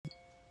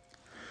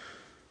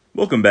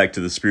Welcome back to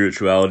the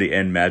Spirituality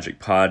and Magic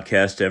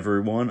Podcast,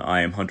 everyone.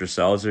 I am Hunter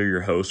Salazar,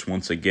 your host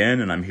once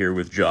again, and I'm here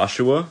with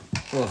Joshua.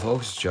 Hello,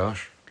 folks.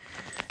 Josh.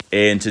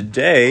 And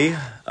today,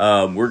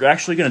 we're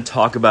actually going to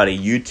talk about a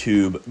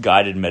YouTube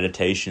guided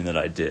meditation that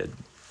I did,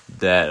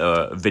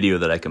 that video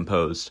that I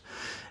composed,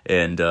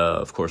 and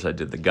of course I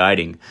did the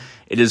guiding.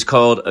 It is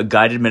called A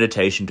Guided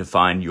Meditation to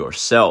Find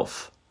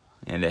Yourself.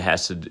 And it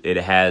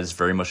has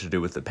very much to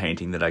do with the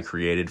painting that I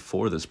created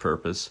for this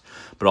purpose,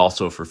 but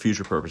also for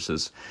future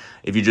purposes.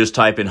 If you just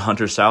type in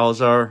Hunter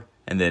Salazar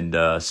and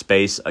then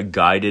space a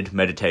guided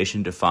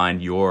meditation to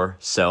find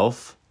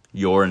yourself,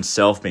 your and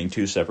self being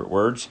two separate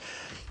words,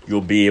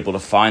 you'll be able to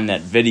find that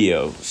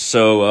video.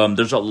 So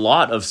there's a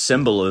lot of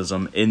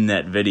symbolism in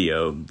that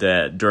video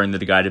that during the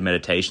guided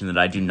meditation that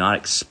I do not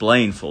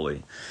explain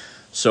fully.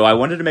 So I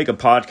wanted to make a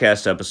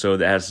podcast episode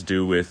that has to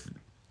do with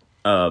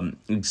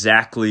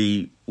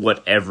exactly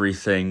what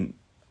everything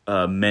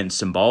meant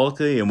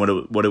symbolically and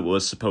what it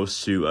was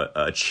supposed to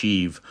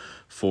achieve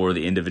for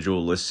the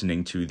individual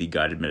listening to the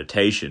guided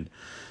meditation.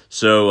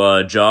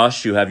 So,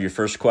 Josh, you have your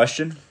first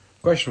question.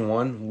 Question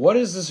 1. What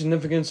is the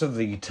significance of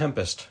the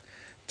tempest?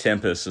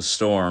 Tempest, a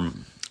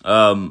storm.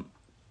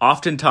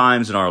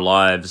 Oftentimes in our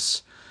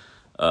lives,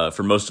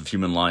 for most of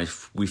human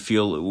life, we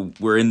feel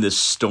we're in this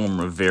storm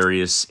of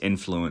various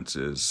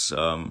influences,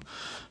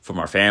 from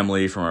our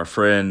family, from our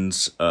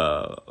friends,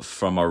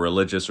 from our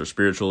religious or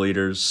spiritual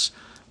leaders.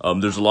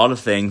 There's a lot of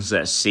things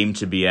that seem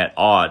to be at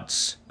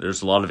odds.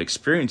 There's a lot of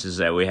experiences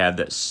that we have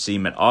that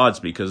seem at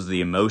odds because of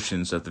the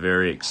emotions that the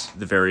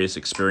various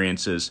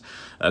experiences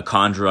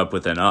conjure up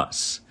within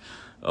us.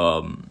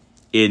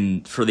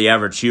 For the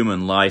average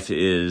human, life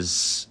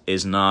is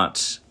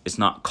not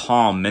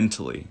calm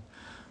mentally.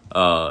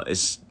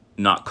 It's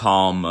not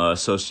calm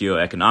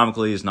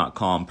socioeconomically. It's not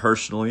calm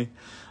personally.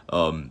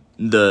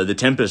 The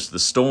tempest, the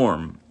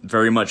storm,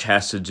 very much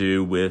has to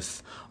do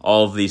with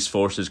all of these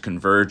forces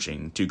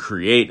converging to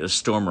create a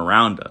storm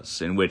around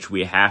us in which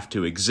we have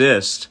to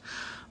exist,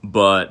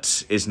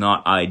 but is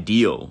not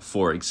ideal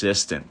for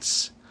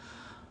existence.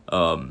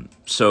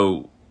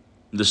 So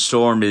the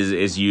storm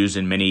is used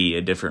in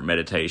many different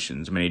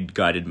meditations, many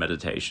guided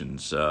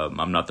meditations.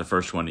 I'm not the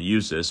first one to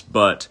use this,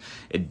 but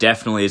it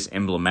definitely is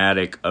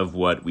emblematic of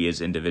what we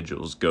as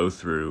individuals go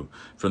through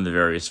from the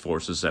various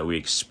forces that we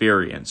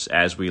experience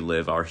as we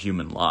live our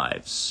human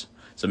lives.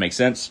 Does that make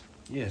sense?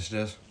 Yes, it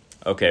does.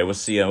 Okay,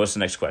 what's the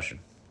next question?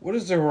 What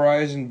is the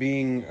horizon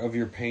being of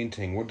your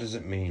painting? What does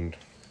it mean?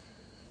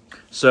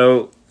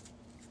 So,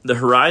 the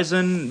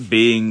horizon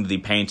being the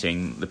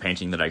painting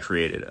that I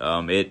created,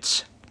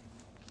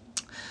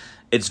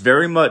 it's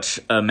very much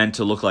meant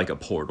to look like a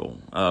portal.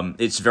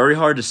 It's very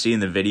hard to see in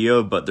the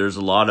video, but there's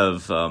a lot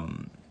of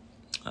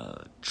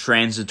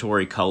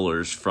transitory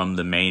colors from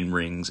the main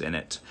rings in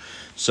it.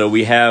 So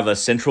we have a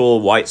central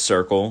white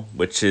circle,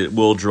 which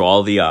will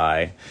draw the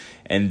eye,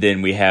 and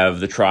then we have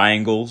the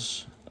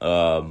triangles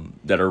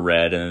that are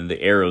red, and then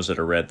the arrows that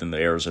are red, and the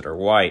arrows that are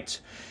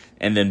white.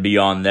 And then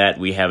beyond that,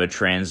 we have a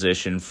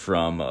transition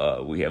from,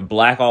 we have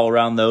black all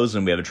around those,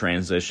 and we have a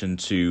transition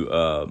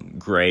to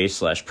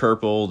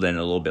gray/purple, then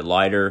a little bit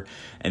lighter.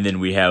 And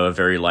then we have a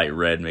very light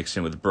red mixed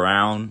in with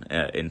brown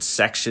in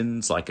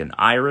sections, like an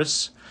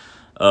iris.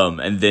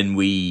 And then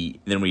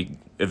it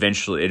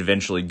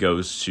eventually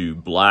goes to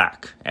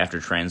black after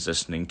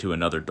transitioning to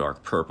another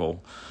dark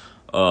purple.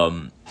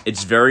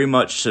 It's very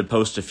much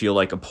supposed to feel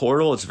like a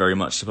portal. It's very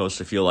much supposed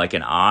to feel like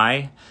an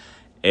eye.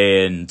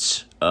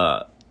 And,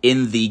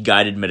 in the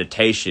guided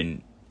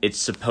meditation, it's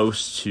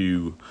supposed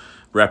to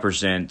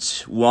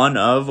represent one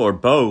of or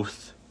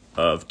both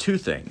of two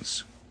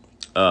things.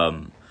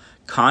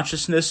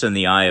 Consciousness and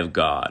the eye of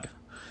God.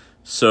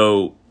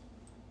 So,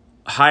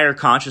 higher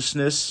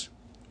consciousness,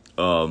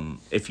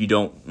 if you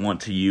don't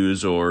want to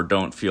use or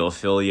don't feel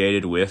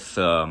affiliated with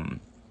the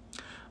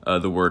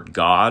word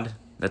God,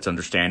 that's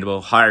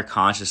understandable. Higher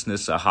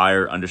consciousness, a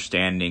higher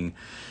understanding,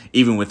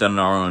 even within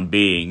our own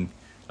being,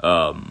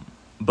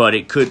 but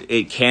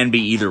it can be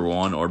either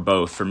one or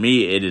both. For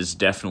me, it is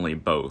definitely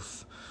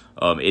both.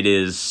 It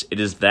is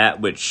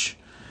that which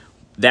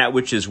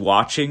is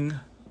watching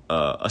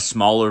a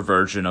smaller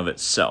version of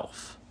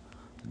itself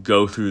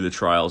go through the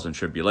trials and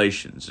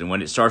tribulations. And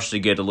when it starts to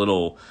get a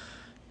little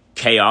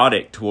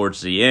chaotic towards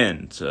the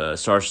end,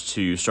 starts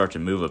to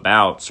move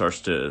about,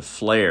 starts to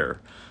flare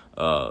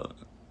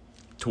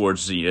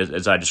towards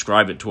as I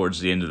describe it towards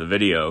the end of the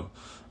video,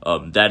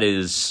 that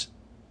is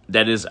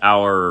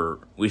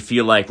we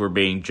feel like we're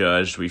being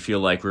judged. We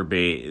feel like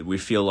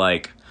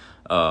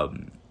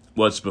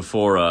what's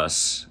before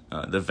us,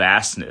 the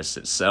vastness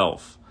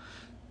itself,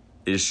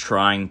 is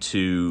trying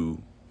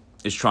to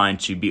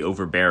be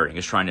overbearing,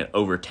 is trying to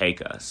overtake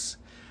us.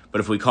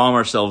 But if we calm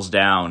ourselves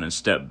down and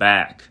step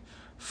back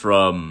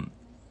from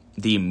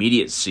the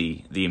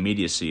immediacy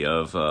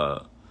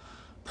of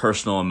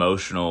personal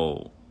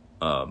emotional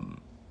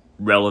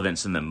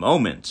relevance in the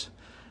moment,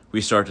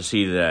 we start to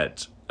see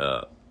that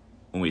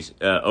when we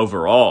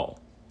overall,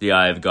 the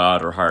eye of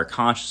God or higher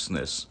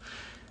consciousness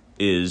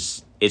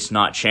it's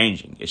not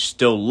changing. It's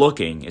still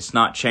looking. It's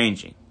not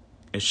changing.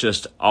 It's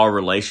just our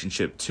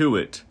relationship to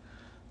it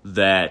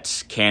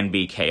that can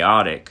be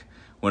chaotic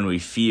when we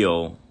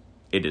feel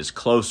it is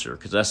closer,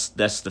 because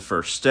that's the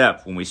first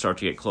step when we start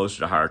to get closer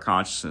to higher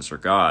consciousness or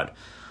God.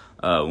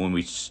 When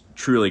we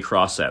truly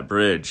cross that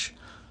bridge,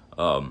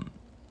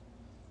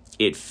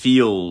 it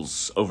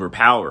feels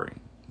overpowering.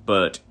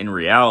 But in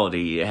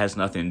reality, it has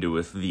nothing to do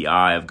with the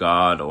eye of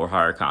God or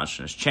higher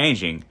consciousness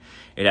changing.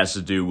 It has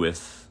to do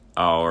with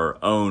our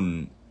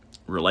own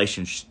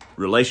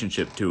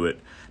relationship to it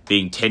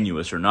being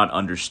tenuous, or not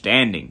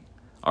understanding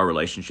our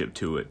relationship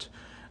to it.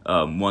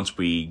 Once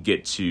we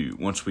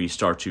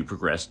start to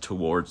progress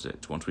towards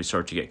it, once we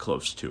start to get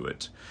close to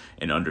it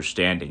and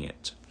understanding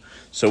it.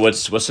 So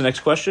what's the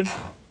next question?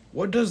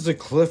 What does the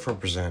cliff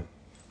represent?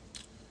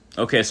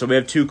 Okay, so we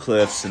have two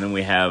cliffs, and then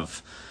we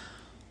have,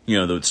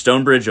 the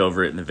stone bridge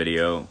over it in the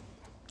video,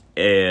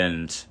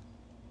 and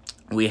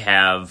we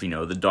have,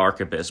 the dark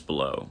abyss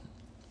below.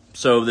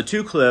 So the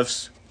two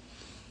cliffs,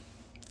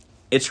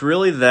 it's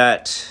really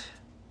that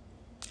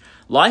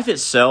life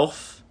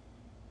itself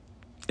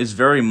is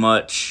very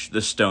much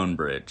the stone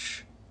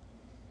bridge.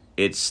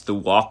 It's the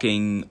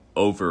walking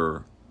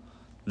over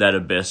that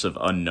abyss of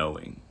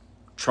unknowing,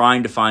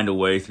 trying to find a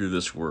way through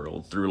this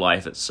world, through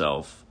life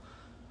itself,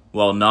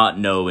 while not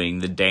knowing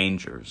the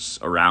dangers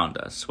around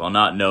us, while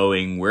not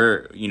knowing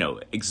where,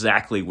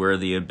 exactly where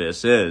the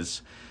abyss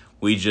is.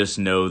 We just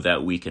know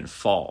that we can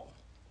fall.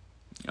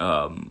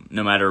 No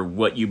matter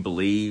what you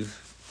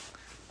believe,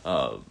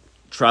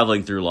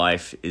 traveling through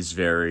life is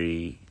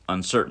very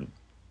uncertain.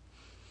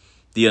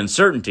 The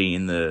uncertainty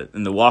in the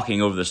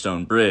walking over the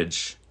stone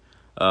bridge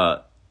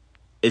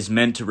is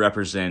meant to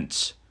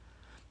represent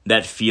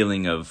that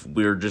feeling of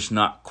we're just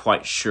not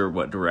quite sure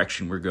what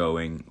direction we're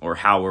going, or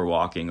how we're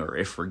walking, or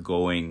if we're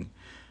going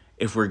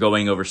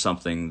over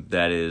something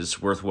that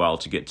is worthwhile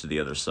to get to the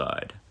other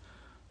side.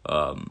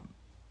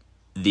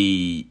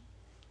 The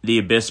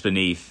abyss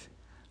beneath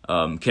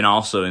can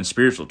also, in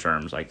spiritual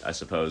terms, I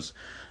suppose,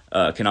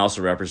 can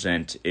also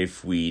represent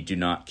if we do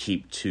not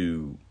keep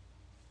to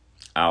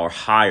our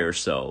higher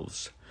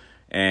selves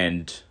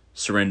and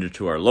surrender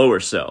to our lower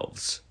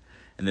selves.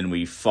 And then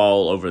we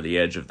fall over the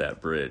edge of that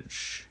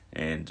bridge.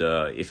 And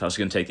if I was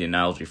going to take the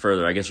analogy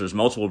further, I guess there's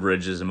multiple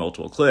bridges and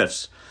multiple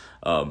cliffs.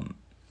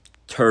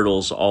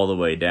 Turtles all the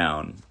way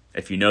down.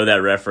 If you know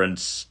that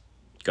reference,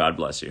 God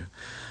bless you.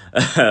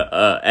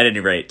 At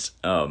any rate,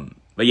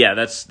 but yeah,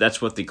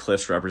 that's what the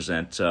cliffs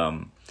represent: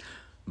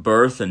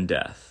 birth and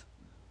death.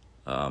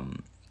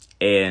 And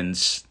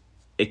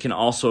it can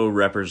also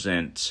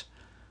represent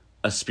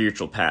a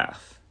spiritual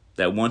path.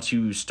 That once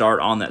you start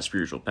on that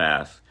spiritual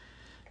path,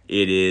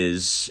 it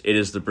is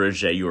the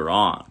bridge that you are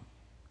on.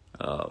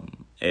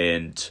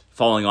 And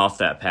falling off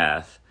that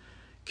path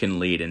can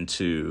lead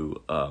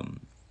into an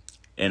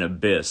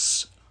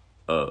abyss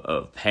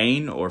of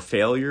pain or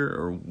failure,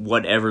 or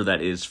whatever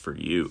that is for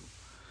you.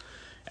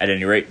 At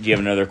any rate, do you have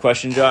another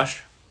question,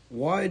 Josh?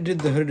 Why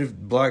did the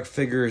hooded black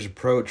figures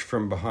approach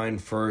from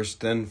behind first,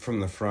 then from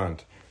the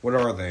front? What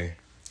are they?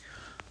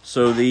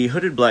 So the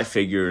hooded black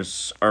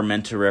figures are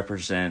meant to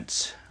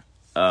represent...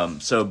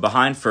 so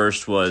behind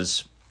first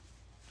was...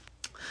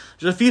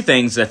 There's a few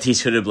things that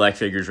these hooded black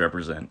figures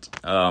represent.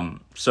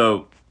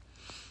 So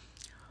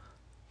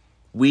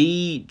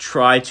we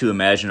try to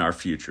imagine our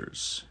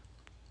futures.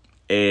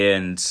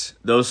 And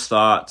those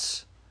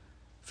thoughts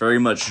very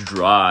much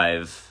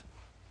drive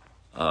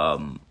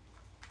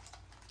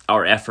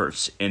our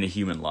efforts in a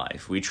human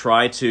life. We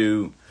try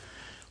to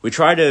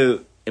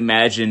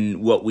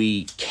imagine what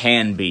we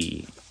can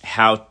be,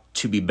 how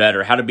to be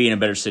better, how to be in a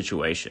better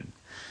situation.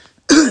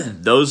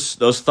 Those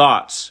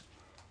thoughts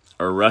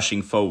are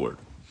rushing forward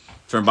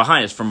from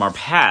behind us, from our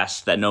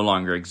past that no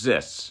longer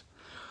exists,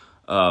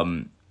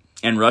 and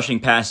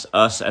rushing past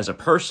us as a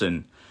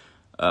person.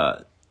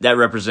 That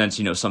represents,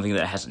 something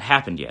that hasn't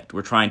happened yet.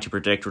 We're trying to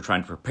predict. We're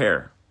trying to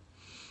prepare.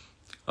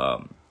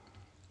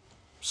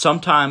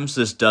 Sometimes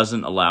this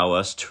doesn't allow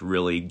us to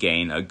really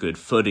gain a good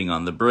footing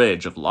on the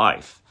bridge of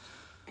life.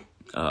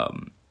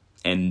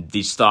 And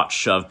these thoughts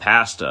shove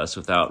past us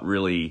without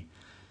really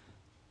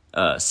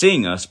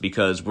seeing us,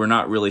 because we're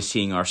not really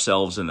seeing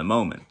ourselves in the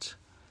moment.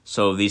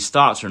 So these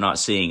thoughts are not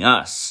seeing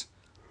us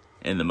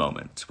in the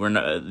moment.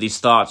 These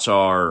thoughts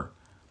are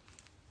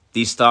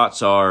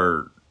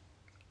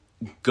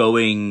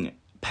going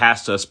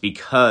past us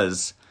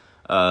because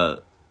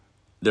there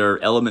are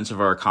elements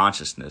of our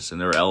consciousness, and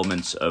there are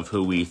elements of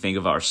who we think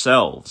of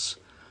ourselves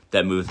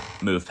that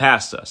move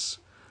past us,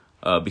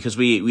 because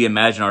we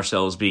imagine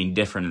ourselves being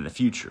different in the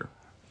future.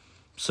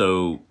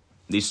 So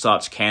these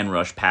thoughts can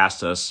rush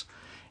past us,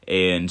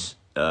 and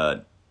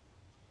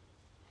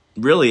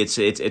really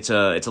it's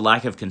a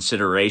lack of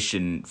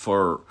consideration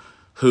for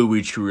who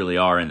we truly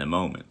are in the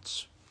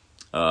moment.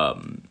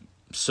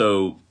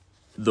 So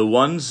the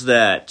ones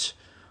that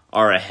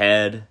are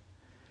ahead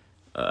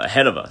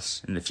of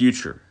us in the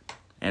future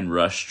and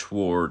rush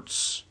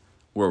towards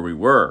where we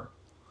were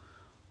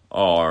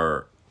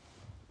are,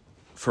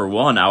 for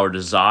one, our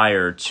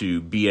desire to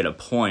be at a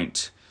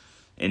point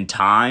in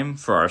time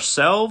for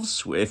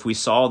ourselves, if we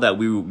saw that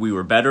we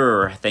were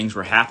better or things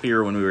were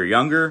happier when we were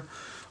younger,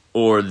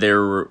 or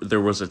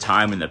there was a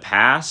time in the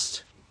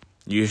past.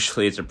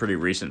 Usually it's a pretty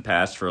recent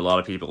past for a lot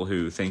of people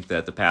who think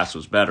that the past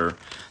was better,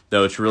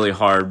 though it's really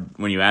hard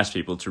when you ask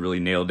people to really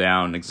nail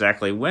down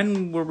exactly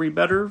when were we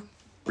better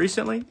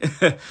recently.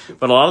 But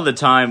a lot of the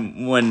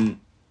time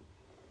when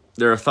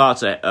there are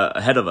thoughts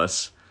ahead of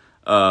us,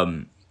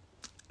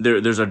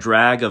 there's a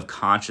drag of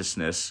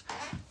consciousness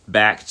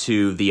back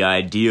to the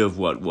idea of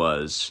what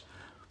was,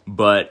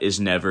 but is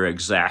never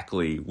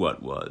exactly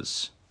what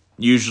was.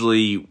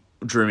 Usually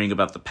dreaming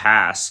about the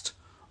past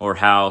or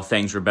how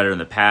things were better in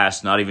the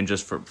past, not even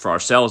just for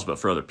ourselves, but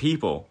for other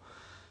people.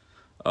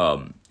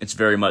 It's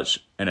very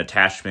much an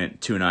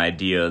attachment to an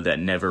idea that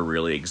never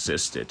really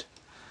existed.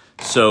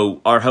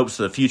 So our hopes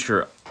for the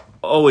future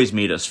always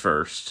meet us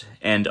first,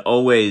 and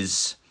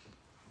always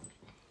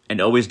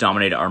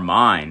dominate our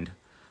mind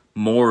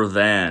more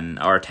than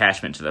our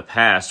attachment to the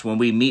past. When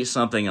we meet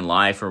something in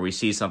life or we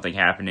see something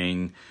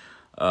happening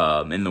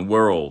in the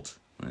world,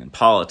 in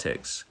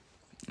politics,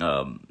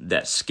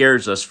 that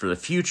scares us for the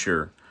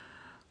future,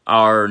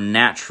 our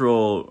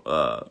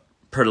natural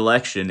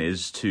predilection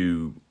is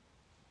to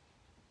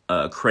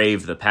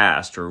crave the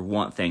past or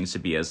want things to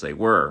be as they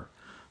were.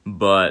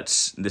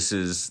 But this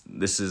is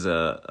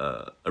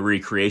a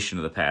recreation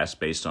of the past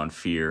based on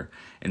fear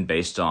and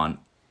based on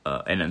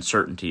an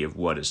uncertainty of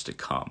what is to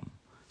come.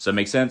 Does that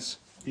make sense?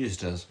 Yes, it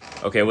does.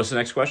 Okay, what's the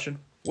next question?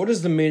 What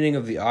is the meaning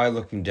of the eye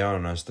looking down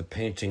on us, the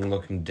painting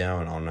looking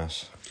down on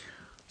us?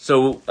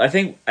 So I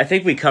think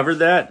we covered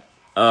that.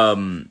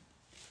 But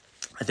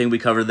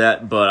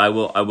I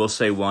will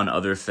say one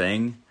other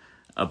thing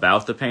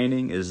about the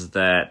painting is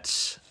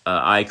that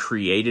I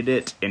created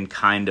it in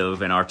kind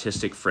of an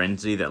artistic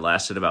frenzy that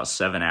lasted about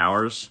 7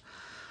 hours.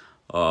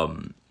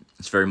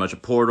 It's very much a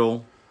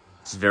portal.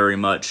 It's very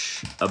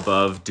much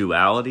above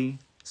duality.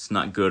 It's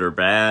not good or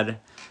bad.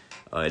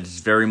 It's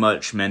very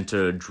much meant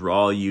to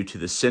draw you to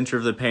the center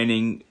of the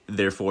painting,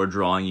 therefore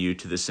drawing you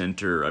to the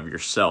center of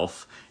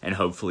yourself and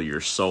hopefully your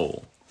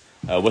soul.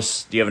 Do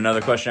you have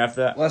another question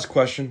after that? Last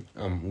question.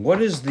 What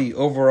is the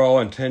overall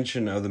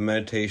intention of the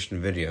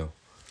meditation video?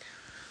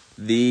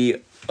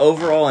 The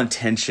overall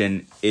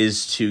intention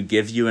is to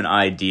give you an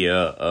idea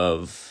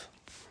of,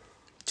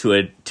 to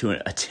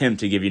attempt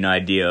to give you an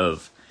idea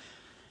of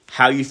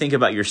how you think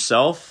about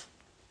yourself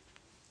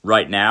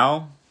right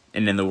now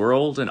and in the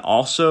world, and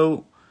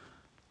also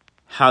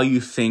how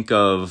you think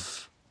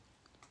of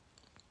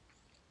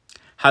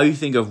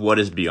what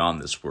is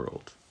beyond this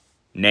world,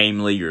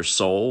 namely your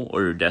soul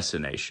or your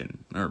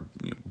destination, or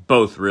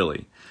both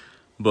really.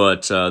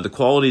 But the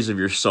qualities of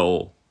your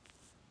soul,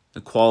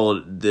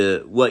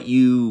 what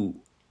you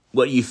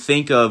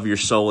think of your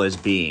soul as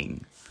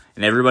being,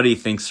 and everybody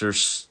thinks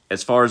there's,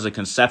 as far as the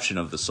conception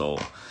of the soul,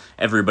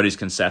 everybody's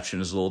conception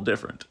is a little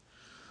different.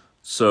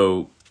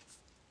 So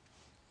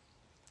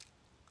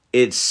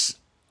this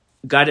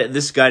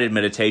guided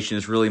meditation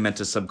is really meant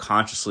to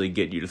subconsciously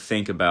get you to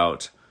think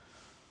about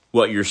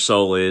what your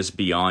soul is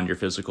beyond your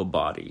physical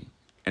body,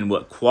 and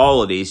what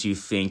qualities you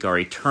think are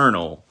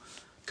eternal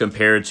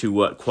compared to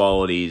what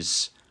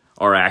qualities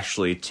are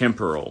actually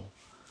temporal,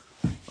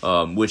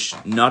 which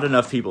not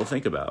enough people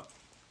think about.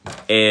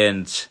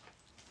 And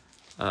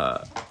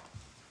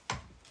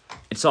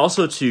it's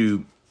also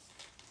to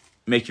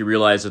make you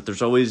realize that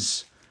there's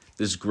always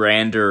this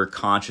grander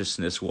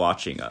consciousness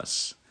watching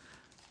us,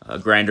 a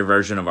grander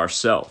version of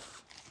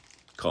ourself,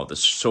 called the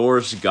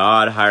source,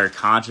 God, higher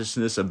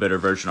consciousness, a better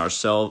version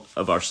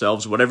of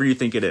ourselves, whatever you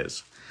think it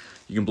is.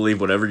 You can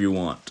believe whatever you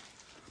want.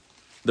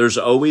 There's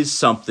always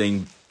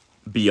something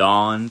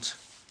beyond,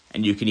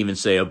 and you can even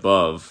say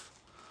above,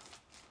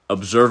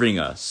 observing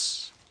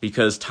us,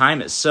 because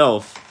time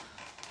itself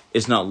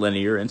is not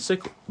linear and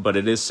cyclical, but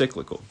it is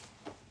cyclical.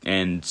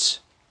 And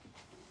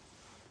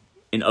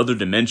in other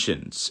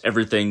dimensions,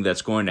 everything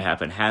that's going to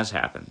happen has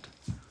happened.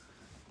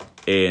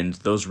 And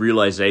those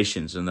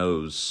realizations and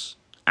those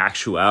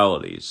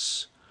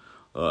actualities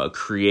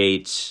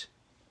create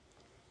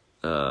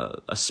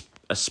a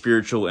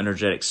spiritual,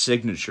 energetic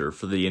signature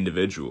for the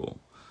individual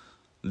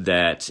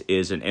that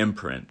is an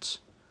imprint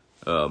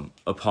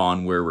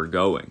upon where we're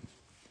going.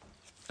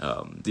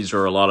 These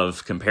are a lot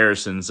of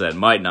comparisons that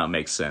might not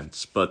make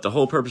sense, but the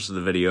whole purpose of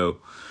the video,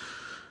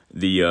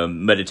 the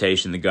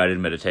meditation, the guided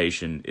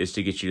meditation, is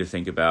to get you to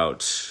think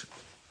about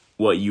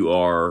what you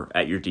are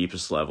at your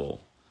deepest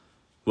level,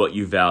 what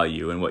you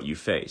value and what you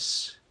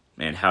face,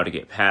 and how to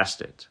get past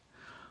it.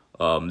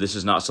 This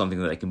is not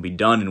something that can be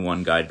done in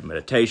one guided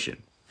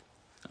meditation.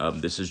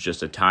 This is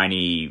just a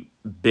tiny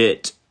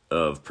bit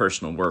of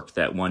personal work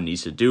that one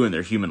needs to do in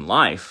their human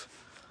life,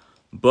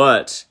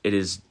 but it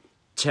is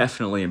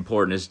definitely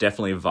important, it's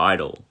definitely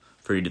vital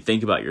for you to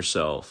think about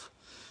yourself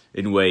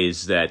in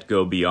ways that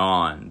go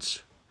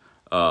beyond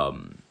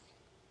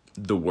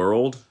the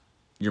world,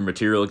 your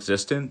material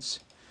existence,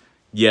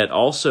 yet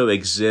also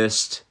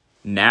exist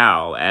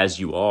now as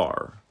you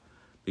are,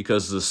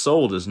 because the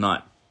soul does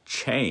not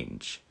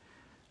change.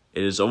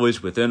 It is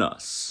always within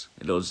us.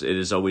 It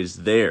is always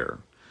there.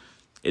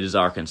 It is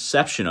our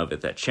conception of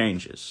it that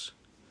changes.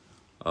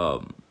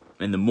 And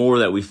the more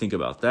that we think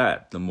about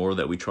that, the more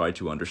that we try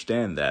to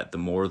understand that, the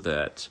more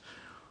that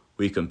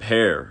we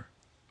compare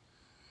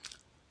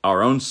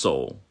our own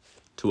soul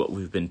to what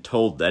we've been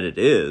told that it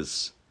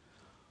is,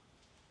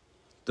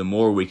 the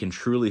more we can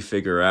truly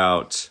figure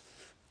out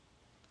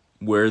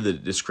where the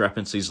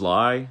discrepancies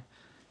lie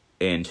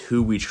and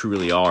who we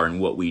truly are and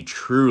what we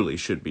truly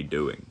should be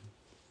doing.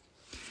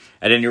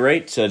 At any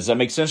rate, does that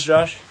make sense,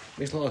 Josh?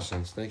 Makes a lot of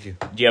sense. Thank you.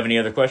 Do you have any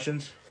other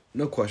questions?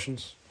 No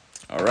questions.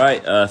 All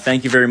right.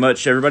 Thank you very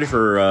much, everybody,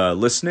 for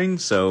listening.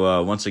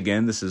 So once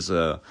again, this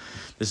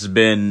has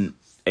been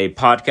a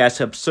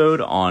podcast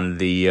episode on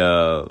the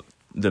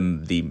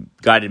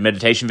guided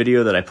meditation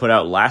video that I put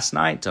out last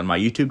night on my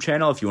YouTube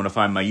channel. If you want to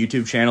find my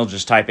YouTube channel,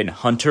 just type in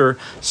Hunter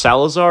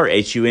Salazar,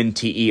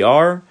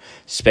 Hunter,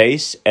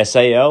 space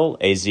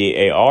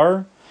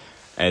Salazar,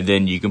 and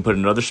then you can put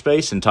another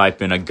space and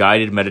type in a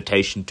guided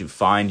meditation to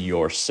find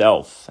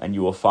yourself, and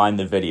you will find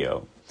the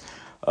video.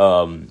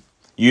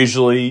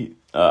 Usually,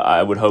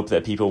 I would hope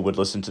that people would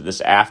listen to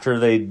this after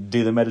they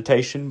do the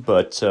meditation,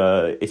 but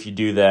if you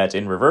do that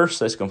in reverse,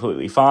 that's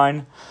completely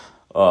fine.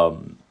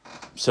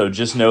 So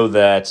just know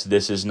that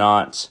this is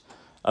not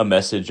a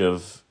message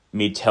of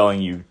me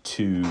telling you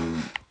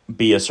to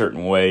be a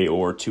certain way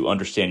or to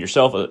understand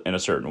yourself in a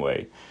certain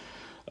way.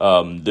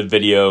 The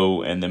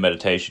video and the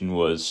meditation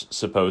was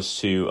supposed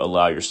to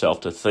allow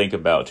yourself to think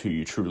about who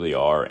you truly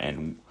are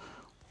and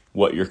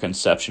what your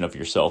conception of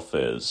yourself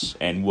is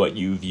and what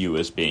you view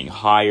as being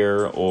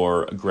higher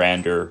or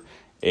grander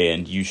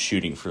and you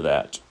shooting for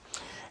that.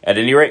 At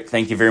any rate,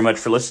 thank you very much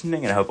for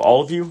listening, and I hope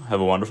all of you have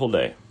a wonderful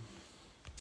day.